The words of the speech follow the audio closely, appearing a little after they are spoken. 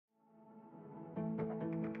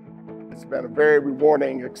It's been a very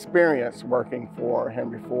rewarding experience working for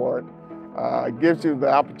Henry Ford. It gives you the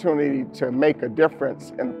opportunity to make a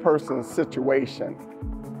difference in a person's situation.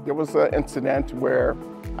 There was an incident where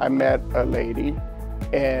I met a lady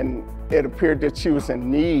and it appeared that she was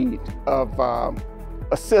in need of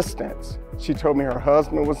assistance. She told me her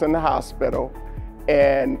husband was in the hospital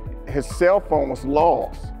and his cell phone was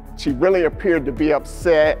lost. She really appeared to be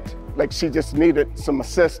upset, like she just needed some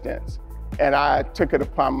assistance. And I took it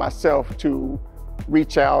upon myself to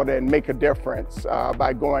reach out and make a difference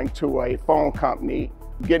by going to a phone company,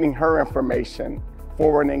 getting her information,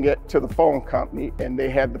 forwarding it to the phone company, and they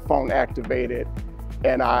had the phone activated,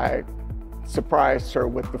 and I surprised her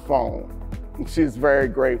with the phone. And she's very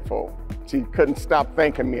grateful. She couldn't stop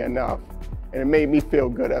thanking me enough, and it made me feel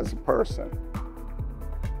good as a person.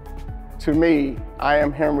 To me, I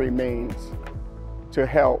Am Henry means to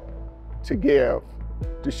help, to give,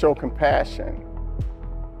 to show compassion,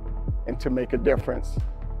 and to make a difference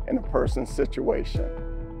in a person's situation.